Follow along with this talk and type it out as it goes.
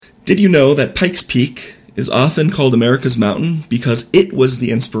Did you know that Pikes Peak is often called America's Mountain because it was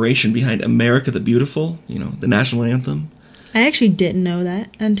the inspiration behind America the Beautiful, the national anthem? I actually didn't know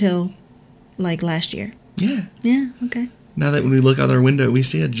that until, last year. Yeah. Yeah, okay. Now that when we look out our window, we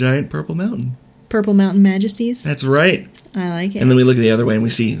see a giant purple mountain. Purple Mountain Majesties? That's right. I like it. And then we look the other way and we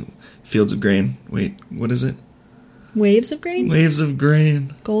see fields of grain. Wait, what is it? Waves of grain? Waves of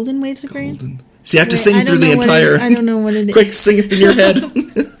grain. Golden waves of grain? See, I have to sing through the entire... I don't know what it is. Quick, sing it in your head.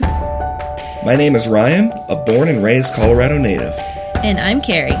 My name is Ryan, a born and raised Colorado native. And I'm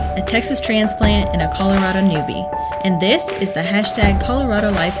Carrie, a Texas transplant and a Colorado newbie. And this is the hashtag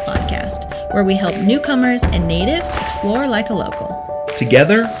Colorado Life podcast, where we help newcomers and natives explore like a local.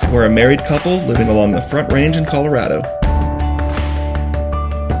 Together, we're a married couple living along the Front Range in Colorado.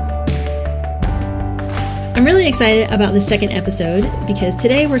 I'm really excited about the second episode because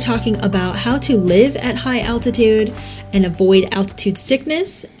today we're talking about how to live at high altitude and avoid altitude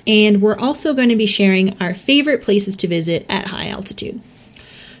sickness, and we're also going to be sharing our favorite places to visit at high altitude.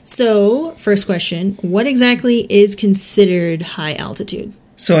 So, first question, what exactly is considered high altitude?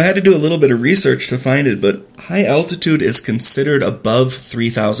 So I had to do a little bit of research to find it, but high altitude is considered above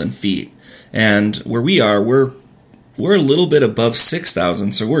 3,000 feet. And where we are, we're a little bit above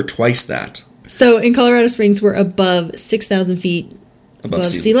 6,000, so we're twice that. So in Colorado Springs, we're above 6,000 feet above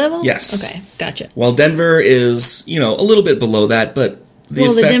sea level? Yes. Okay, gotcha. While Denver is, a little bit below that, but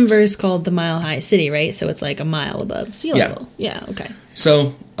the Denver is called the Mile High City, right? So it's like a mile above sea level. Yeah, okay.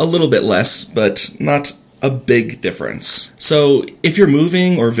 So a little bit less, but not a big difference. So if you're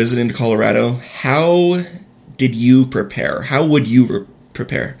moving or visiting to Colorado, how did you prepare? How would you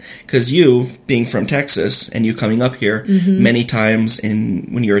prepare? Because you, being from Texas, and you coming up here many times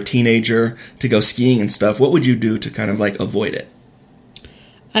when you're a teenager to go skiing and stuff, what would you do to kind of avoid it?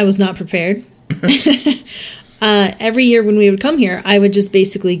 I was not prepared. Every year when we would come here, I would just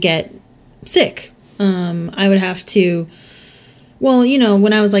basically get sick. I would have to... Well,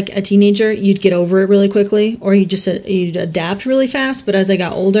 when I was a teenager, you'd get over it really quickly, or you'd adapt really fast. But as I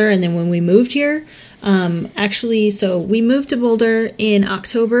got older, and then when we moved here, so we moved to Boulder in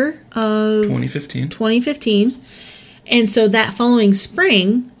October of 2015. And so that following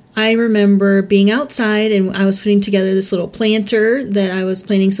spring, I remember being outside and I was putting together this little planter that I was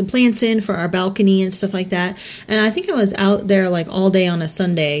planting some plants in for our balcony and stuff like that. And I think I was out there all day on a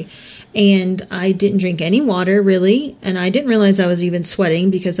Sunday. And I didn't drink any water, really, and I didn't realize I was even sweating,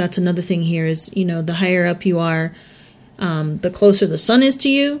 because that's another thing here is, the higher up you are, the closer the sun is to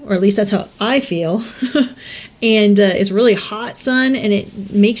you, or at least that's how I feel. And it's really hot sun, and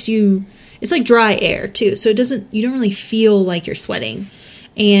it makes you, it's like dry air, too, so you don't really feel like you're sweating.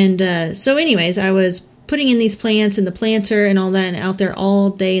 And so anyways, I was putting in these plants in the planter and all that, and out there all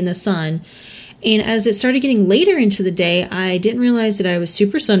day in the sun. And as it started getting later into the day, I didn't realize that I was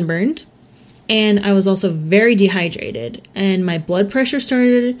super sunburned, and I was also very dehydrated, and my blood pressure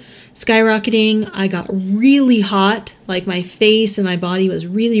started skyrocketing. I got really hot, my face and my body was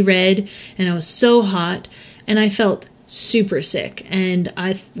really red, and I was so hot, and I felt super sick, and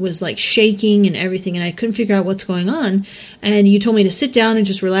I was shaking and everything, and I couldn't figure out what's going on. And you told me to sit down and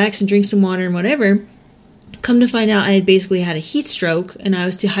just relax and drink some water and whatever. Come to find out, I had basically had a heat stroke, and I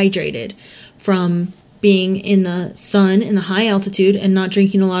was dehydrated from being in the sun in the high altitude and not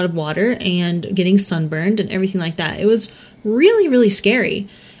drinking a lot of water and getting sunburned and everything like that. It was really, really scary,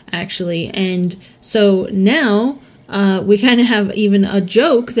 actually. And so now we kind of have even a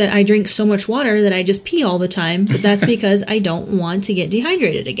joke that I drink so much water that I just pee all the time, but that's because I don't want to get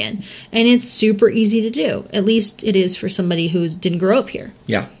dehydrated again. And it's super easy to do. At least it is for somebody who didn't grow up here.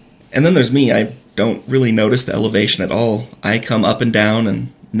 Yeah. And then there's me. I don't really notice the elevation at all. I come up and down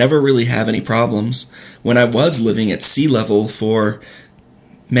and never really have any problems. When I was living at sea level for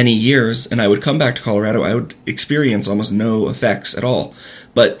many years and I would come back to Colorado, I would experience almost no effects at all.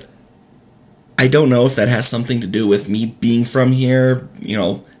 But I don't know if that has something to do with me being from here,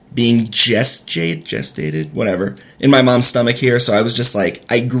 being gestated, whatever, in my mom's stomach here. So I was just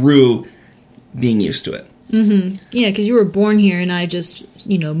I grew being used to it. Mm-hmm. Yeah, because you were born here and I just,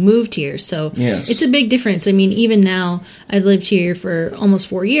 moved here. So yes. It's a big difference. I mean, even now, I've lived here for almost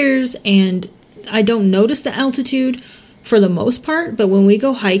 4 years and I don't notice the altitude for the most part. But when we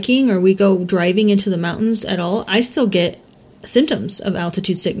go hiking or we go driving into the mountains at all, I still get symptoms of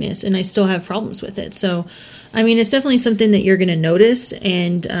altitude sickness and I still have problems with it. So, I mean, it's definitely something that you're going to notice.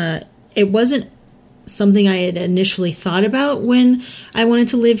 And it wasn't something I had initially thought about when I wanted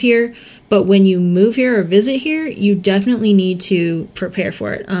to live here. But when you move here or visit here, you definitely need to prepare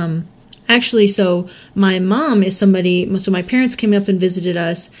for it. Actually, so my mom is somebody, so my parents came up and visited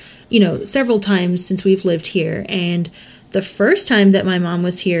us, several times since we've lived here. And The first time that my mom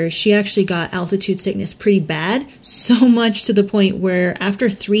was here, she actually got altitude sickness pretty bad, so much to the point where after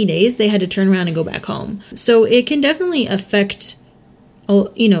 3 days, they had to turn around and go back home. So it can definitely affect,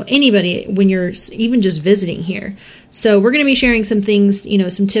 anybody when you're even just visiting here. So we're going to be sharing some things,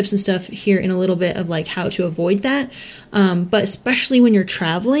 some tips and stuff here in a little bit of like how to avoid that. But especially when you're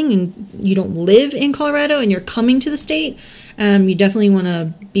traveling and you don't live in Colorado and you're coming to the state, you definitely want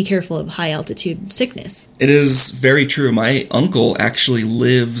to be careful of high altitude sickness. It is very true. My uncle actually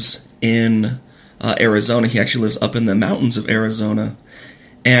lives in Arizona. He actually lives up in the mountains of Arizona.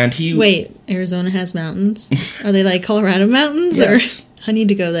 And Wait, Arizona has mountains? Are they like Colorado mountains? Yes. Or I need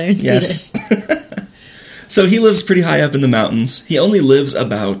to go there and see this. So he lives pretty high up in the mountains. He only lives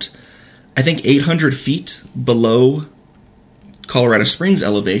about, I think, 800 feet below Colorado Springs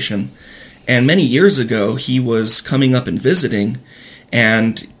elevation. And many years ago, he was coming up and visiting,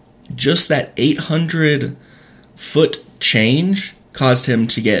 and just that 800-foot change caused him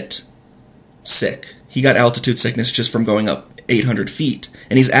to get sick. He got altitude sickness just from going up 800 feet,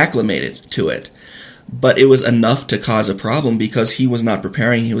 and he's acclimated to it. But it was enough to cause a problem because he was not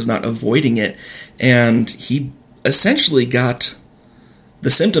preparing, he was not avoiding it, and he essentially got, the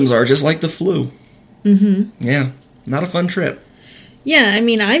symptoms are just like the flu. Mm-hmm. Yeah, not a fun trip. Yeah, I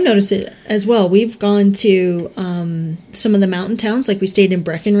mean, I've noticed it as well. We've gone to some of the mountain towns, like we stayed in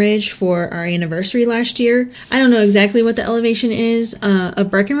Breckenridge for our anniversary last year. I don't know exactly what the elevation is of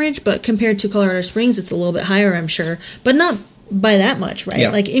Breckenridge, but compared to Colorado Springs, it's a little bit higher, I'm sure. But not by that much, right? Yeah.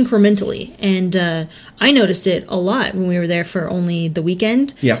 Like incrementally. And I noticed it a lot when we were there for only the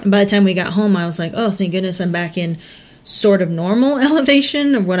weekend. Yeah. And by the time we got home, I was like, oh, thank goodness I'm back in sort of normal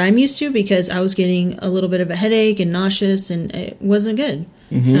elevation of what I'm used to, because I was getting a little bit of a headache and nauseous and it wasn't good.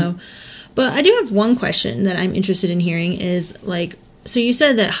 Mm-hmm. So, but I do have one question that I'm interested in hearing is like, so you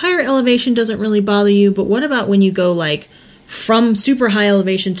said that higher elevation doesn't really bother you, but what about when you go like from super high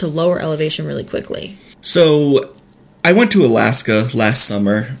elevation to lower elevation really quickly? So I went to Alaska last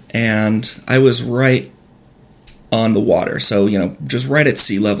summer and I was right on the water. So, just right at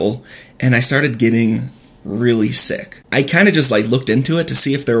sea level, and I started getting really sick. I kind of just looked into it to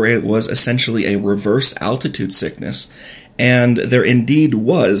see if there was essentially a reverse altitude sickness, and there indeed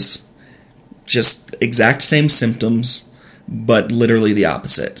was, just exact same symptoms, but literally the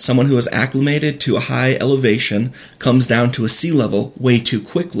opposite. Someone who is acclimated to a high elevation comes down to a sea level way too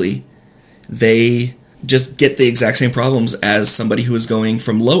quickly. They just get the exact same problems as somebody who is going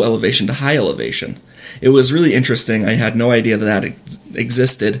from low elevation to high elevation. It was really interesting. I had no idea that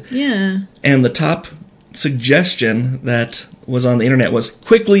existed. Yeah. And the top suggestion that was on the internet was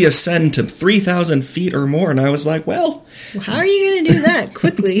quickly ascend to 3,000 feet or more, and I was like, well, how are you going to do that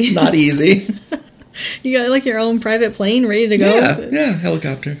quickly? It's not easy. You got like your own private plane ready to go? Yeah,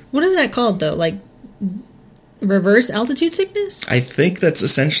 helicopter. What is that called though? Like reverse altitude sickness? I think that's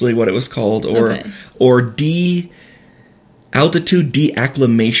essentially what it was called, or okay. or altitude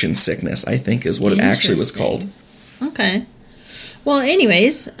deacclimation sickness, I think is what it actually was called. Okay. Well,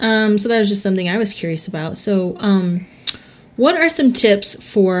 anyways, so that was just something I was curious about. So, what are some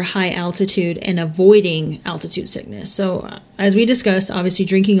tips for high altitude and avoiding altitude sickness? So, as we discussed, obviously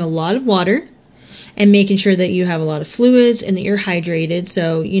drinking a lot of water and making sure that you have a lot of fluids and that you're hydrated.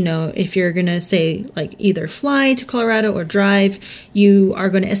 So, if you're going to say like either fly to Colorado or drive, you are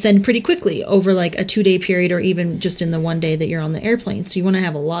going to ascend pretty quickly over like a 2-day period or even just in the 1 day that you're on the airplane. So you want to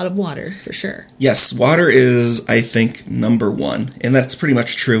have a lot of water for sure. Yes, water is, I think, number one. And that's pretty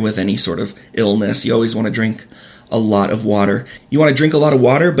much true with any sort of illness. You always want to drink a lot of water. You want to drink a lot of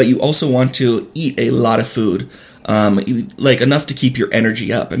water, but you also want to eat a lot of food, like enough to keep your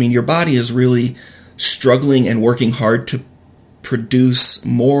energy up. I mean, your body is really struggling and working hard to produce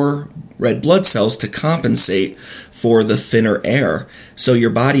more red blood cells to compensate for the thinner air. So your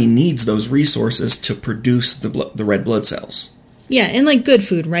body needs those resources to produce the red blood cells. Yeah, and like good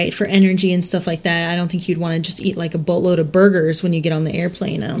food, right? For energy and stuff like that. I don't think you'd want to just eat like a boatload of burgers when you get on the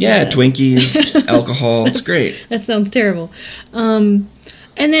airplane. Yeah, Twinkies, alcohol, it's great. That sounds terrible. And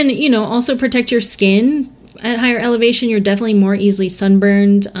then, also protect your skin. At higher elevation, you're definitely more easily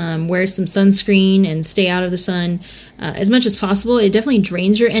sunburned. Wear some sunscreen and stay out of the sun as much as possible. It definitely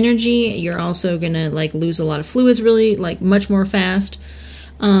drains your energy. You're also going to lose a lot of fluids really much more fast.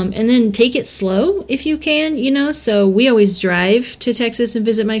 And then take it slow if you can, So we always drive to Texas and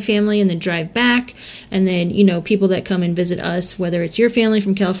visit my family and then drive back. And then, people that come and visit us, whether it's your family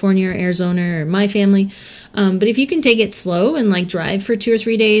from California or Arizona or my family. But if you can take it slow and drive for 2 or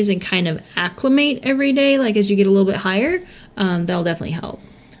 3 days and kind of acclimate every day, as you get a little bit higher, that'll definitely help.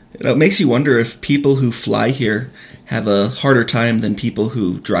 It makes you wonder if people who fly here have a harder time than people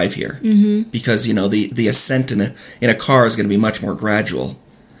who drive here. Mm-hmm. Because, the ascent in a car is going to be much more gradual.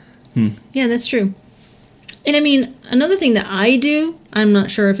 Yeah, that's true. And I mean, another thing that I do, I'm not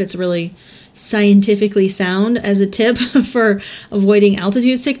sure if it's really scientifically sound as a tip for avoiding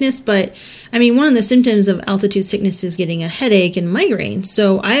altitude sickness, but I mean, one of the symptoms of altitude sickness is getting a headache and migraine.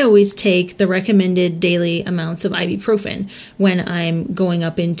 So I always take the recommended daily amounts of ibuprofen when I'm going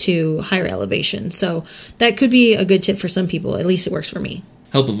up into higher elevation. So that could be a good tip for some people. At least it works for me.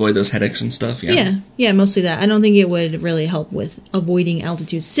 Help avoid those headaches and stuff, yeah. Yeah, mostly that. I don't think it would really help with avoiding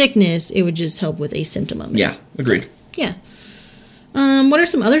altitude sickness. It would just help with a symptom of it. Yeah, agreed. So, yeah. What are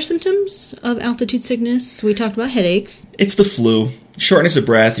some other symptoms of altitude sickness? We talked about headache. It's the flu. Shortness of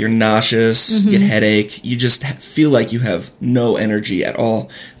breath, you're nauseous, get headache, you just feel like you have no energy at all.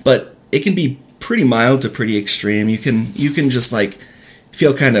 But it can be pretty mild to pretty extreme. You can just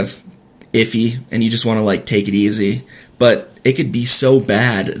feel kind of iffy and you just want to take it easy. But it could be so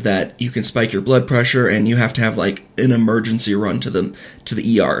bad that you can spike your blood pressure and you have to have an emergency run to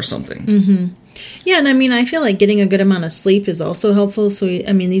the ER or something. Mm-hmm. Yeah, and I mean, I feel like getting a good amount of sleep is also helpful. So,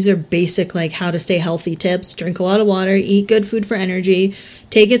 I mean, these are basic, how to stay healthy tips. Drink a lot of water, eat good food for energy,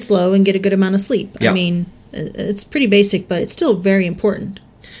 take it slow, and get a good amount of sleep. Yeah. I mean, it's pretty basic, but it's still very important.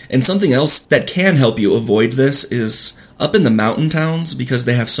 And something else that can help you avoid this is up in the mountain towns, because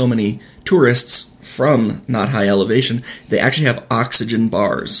they have so many tourists from not high elevation, they actually have oxygen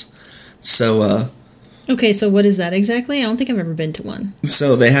bars. So, okay, so what is that exactly? I don't think I've ever been to one.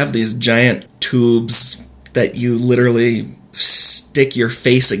 So they have these giant tubes that you literally stick your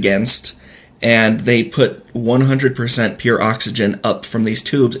face against, and they put 100% pure oxygen up from these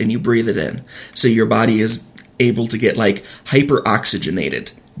tubes, and you breathe it in. So your body is able to get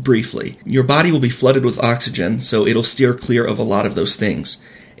hyper-oxygenated briefly. Your body will be flooded with oxygen, so it'll steer clear of a lot of those things.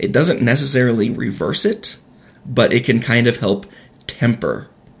 It doesn't necessarily reverse it, but it can kind of help temper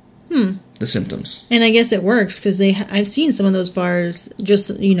the symptoms. And I guess it works, because I've seen some of those bars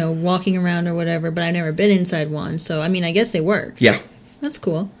just, walking around or whatever, but I've never been inside one. So, I mean, I guess they work. Yeah. That's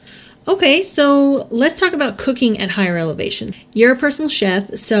cool. Okay, so let's talk about cooking at higher elevation. You're a personal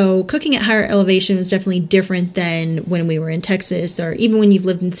chef, so cooking at higher elevation is definitely different than when we were in Texas or even when you've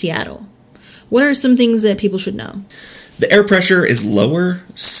lived in Seattle. What are some things that people should know? The air pressure is lower,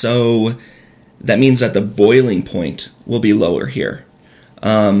 so that means that the boiling point will be lower here.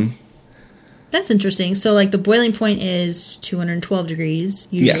 That's interesting. So, the boiling point is 212 degrees,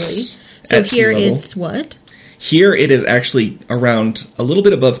 usually. Yes. So here it's what? Here it is actually around a little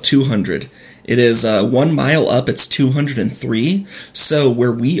bit above 200. It is 1 mile up, it's 203. So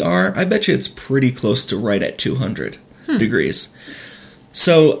where we are, I bet you it's pretty close to right at 200 degrees.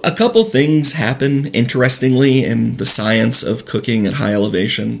 So a couple things happen, interestingly, in the science of cooking at high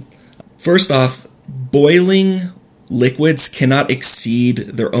elevation. First off, boiling liquids cannot exceed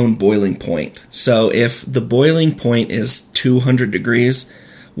their own boiling point. So if the boiling point is 200 degrees,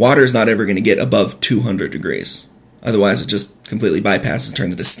 water is not ever going to get above 200 degrees. Otherwise, it just completely bypasses,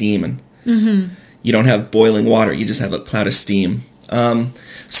 turns into steam, and you don't have boiling water. You just have a cloud of steam.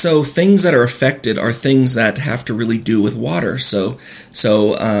 So things that are affected are things that have to really do with water. So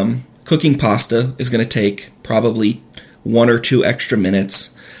cooking pasta is going to take probably 1 or 2 extra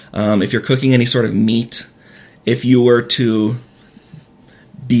minutes. If you're cooking any sort of meat, if you were to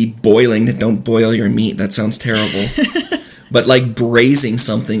be boiling, don't boil your meat. That sounds terrible. But braising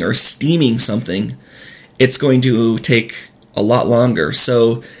something or steaming something, it's going to take a lot longer.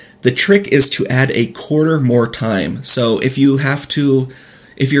 So the trick is to add a quarter more time. So if you're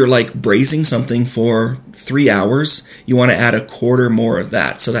braising something for 3 hours, you want to add a quarter more of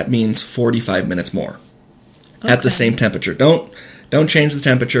that. So that means 45 minutes more at the same temperature. Don't change the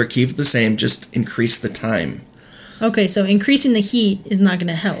temperature. Keep it the same. Just increase the time. Okay, so increasing the heat is not going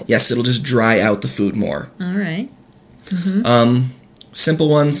to help. Yes, it'll just dry out the food more. All right. Simple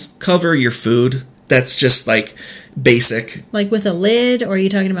ones, cover your food. That's just basic. With a lid, or are you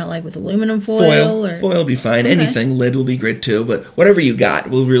talking about with aluminum foil? Foil will be fine. Okay. Anything, lid will be great too, but whatever you got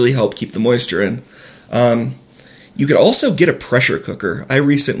will really help keep the moisture in. You could also get a pressure cooker. I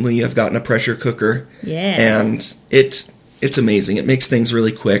recently have gotten a pressure cooker. Yeah. And it's amazing. It makes things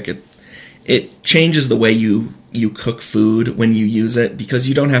really quick. It changes the way you cook food when you use it, because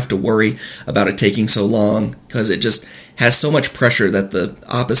you don't have to worry about it taking so long, because it just has so much pressure, that the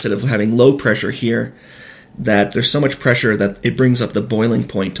opposite of having low pressure here, that there's so much pressure that it brings up the boiling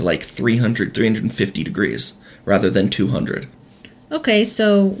point to 300, 350 degrees rather than 200. Okay,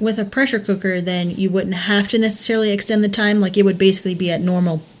 so with a pressure cooker, then you wouldn't have to necessarily extend the time. Like, it would basically be at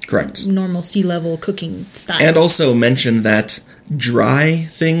normal sea level cooking style. And also mention that dry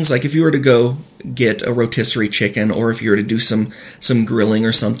things, like if you were to go get a rotisserie chicken, or if you were to do some grilling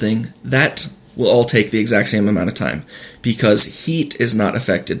or something, that will all take the exact same amount of time, because heat is not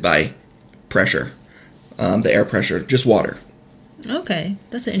affected by pressure, the air pressure, just water. Okay,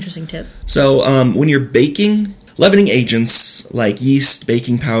 that's an interesting tip. So when you're baking, leavening agents like yeast,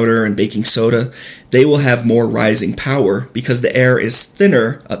 baking powder, and baking soda, they will have more rising power because the air is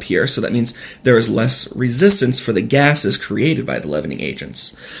thinner up here, so that means there is less resistance for the gases created by the leavening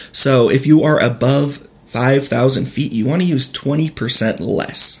agents. So if you are above 5,000 feet, you want to use 20%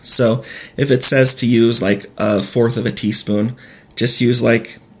 less. So if it says to use like 1/4 of a teaspoon, just use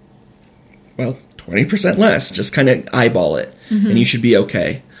 20% less. Just kind of eyeball it, and you should be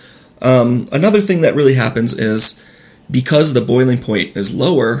okay. Another thing that really happens is because the boiling point is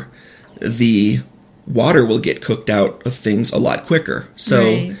lower, the water will get cooked out of things a lot quicker.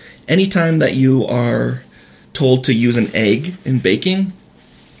 So anytime that you are told to use an egg in baking,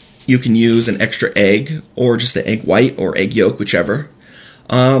 you can use an extra egg or just the egg white or egg yolk, whichever.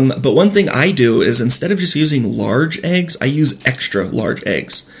 But one thing I do is instead of just using large eggs, I use extra large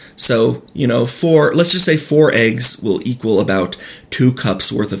eggs. So, let's just say 4 eggs will equal about 2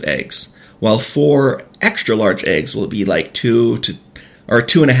 cups worth of eggs, while 4 extra large eggs will be like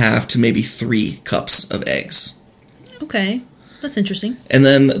 2.5 to maybe 3 cups of eggs. Okay, that's interesting. And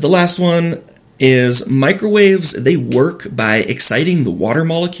then the last one is microwaves. They work by exciting the water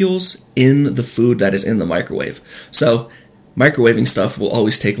molecules in the food that is in the microwave. So microwaving stuff will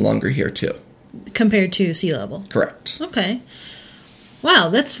always take longer here too. Compared to sea level? Correct. Okay. Wow,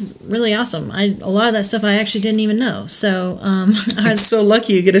 that's really awesome. A lot of that stuff I actually didn't even know. So, it's so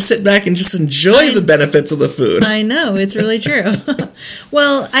lucky you get to sit back and just enjoy the benefits of the food. I know, it's really true.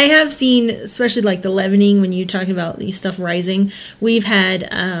 Well, I have seen, especially like the leavening, when you're talking about these stuff rising, we've had,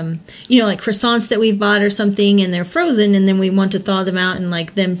 like croissants that we've bought or something, and they're frozen, and then we want to thaw them out and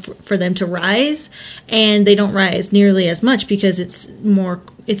like for them to rise, and they don't rise nearly as much because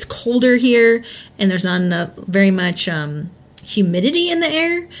it's colder here, and there's not very much humidity in the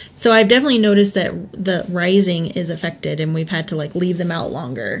air. So I've definitely noticed that the rising is affected, and we've had to leave them out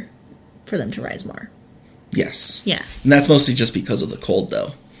longer for them to rise more. Yes. Yeah. And that's mostly just because of the cold,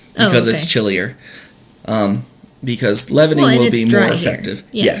 though. Because it's chillier. Because leavening will be more effective.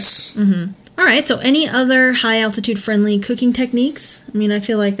 Yeah. Yes. Mm-hmm. All right. So any other high altitude friendly cooking techniques? I mean, I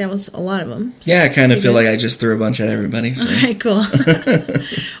feel like that was a lot of them. Yeah, I kind of feel like I just threw a bunch at everybody. So. All right, cool.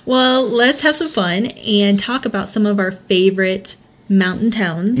 Well, let's have some fun and talk about some of our favorite mountain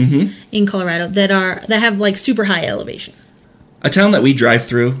towns in Colorado that have super high elevation. A town that we drive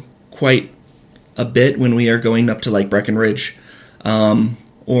through quite a bit when we are going up to Breckenridge,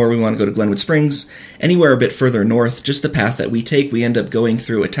 or we want to go to Glenwood Springs, anywhere a bit further north, just the path that we take, we end up going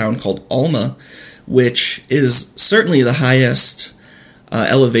through a town called Alma, which is certainly the highest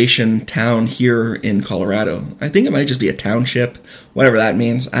elevation town here in Colorado. I think it might just be a township, whatever that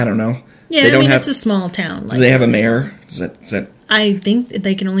means. I don't know. Yeah, it's a small town. Do they have a mayor? Is that? I think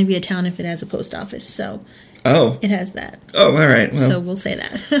they can only be a town if it has a post office, so... Oh. It has that. Oh, all right. Well, so we'll say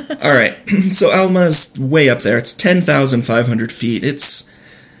that. All right. So Alma's way up there. It's 10,500 feet. It's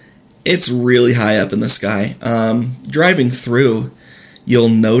really high up in the sky. Driving through, you'll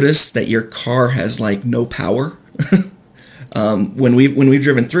notice that your car has no power. When we've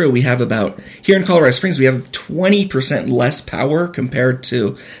driven through, we have here in Colorado Springs, we have 20% less power compared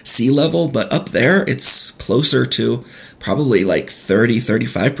to sea level, but up there it's closer to probably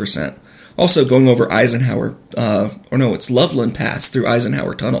 30-35%. Also, going over Eisenhower, it's Loveland Pass through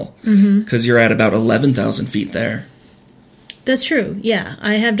Eisenhower Tunnel, because you're at about 11,000 feet there. That's true, yeah.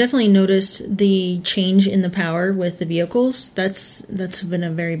 I have definitely noticed the change in the power with the vehicles. That's been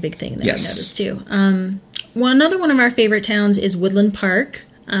a very big thing that I noticed, too. Another one of our favorite towns is Woodland Park,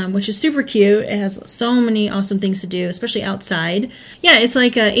 which is super cute. It has so many awesome things to do, especially outside. Yeah, it's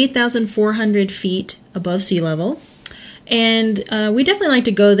 8,400 feet above sea level. And we definitely like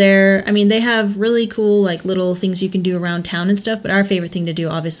to go there. I mean, they have really cool, little things you can do around town and stuff. But our favorite thing to do,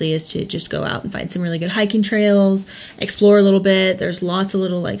 obviously, is to just go out and find some really good hiking trails, explore a little bit. There's lots of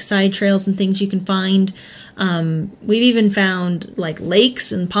little, side trails and things you can find. We've even found,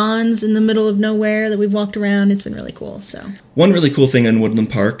 lakes and ponds in the middle of nowhere that we've walked around. It's been really cool, so. One really cool thing in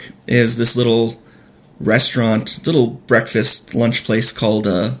Woodland Park is this little restaurant, little breakfast lunch place called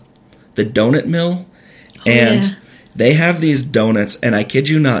the Donut Mill. And they have these donuts, and I kid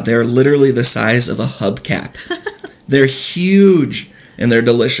you not, they're literally the size of a hubcap. They're huge, and they're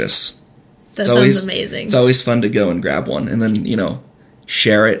delicious. That sounds amazing. It's always fun to go and grab one. And then,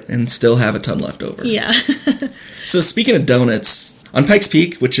 share it, and still have a ton left over. Yeah. So speaking of donuts, on Pikes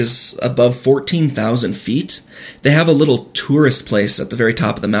Peak, which is above 14,000 feet, they have a little tourist place at the very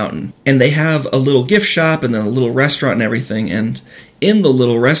top of the mountain. And they have a little gift shop and then a little restaurant and everything. And in the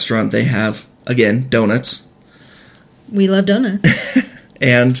little restaurant, they have, again, donuts. We love donuts.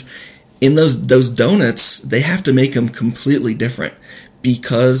 And in those donuts, they have to make them completely different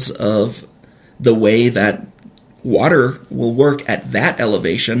because of the way that water will work at that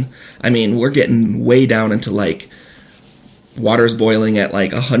elevation. I mean, we're getting way down into like water's boiling at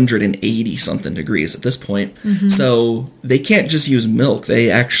like 180 something degrees at this point. Mm-hmm. So they can't just use milk. They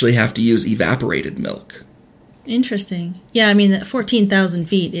actually have to use evaporated milk. Interesting. Yeah, I mean, 14,000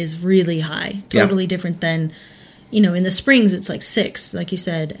 feet is really high. Totally different than, in the Springs, it's like 6, like you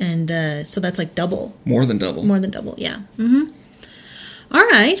said. And so that's like double. More than double. More than double, yeah. Mm-hmm. All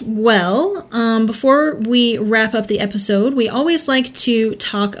right. Well, before we wrap up the episode, we always like to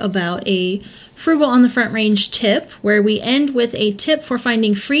talk about a Frugal on the Front Range tip, where we end with a tip for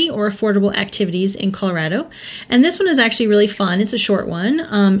finding free or affordable activities in Colorado. And this one is actually really fun. It's a short one.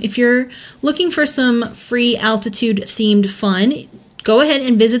 If you're looking for some free altitude-themed fun, go ahead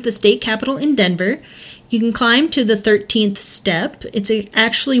and visit the state capitol in Denver. You can climb to the 13th step. It's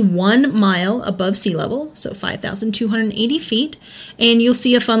actually 1 mile above sea level, so 5,280 feet, and you'll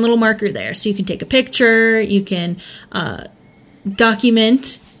see a fun little marker there. So you can take a picture, you can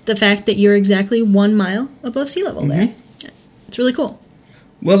document the fact that you're exactly 1 mile above sea level there. It's really cool.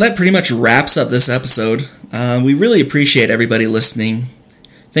 Well, that pretty much wraps up this episode. We really appreciate everybody listening.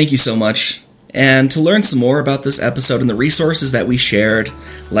 Thank you so much. And to learn some more about this episode and the resources that we shared,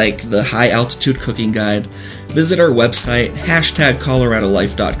 like the High Altitude Cooking Guide, visit our website,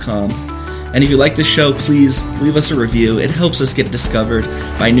 #ColoradoLife.com. And if you like this show, please leave us a review. It helps us get discovered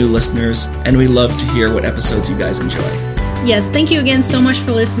by new listeners, and we love to hear what episodes you guys enjoy. Yes, thank you again so much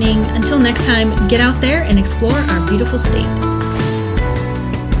for listening. Until next time, get out there and explore our beautiful state.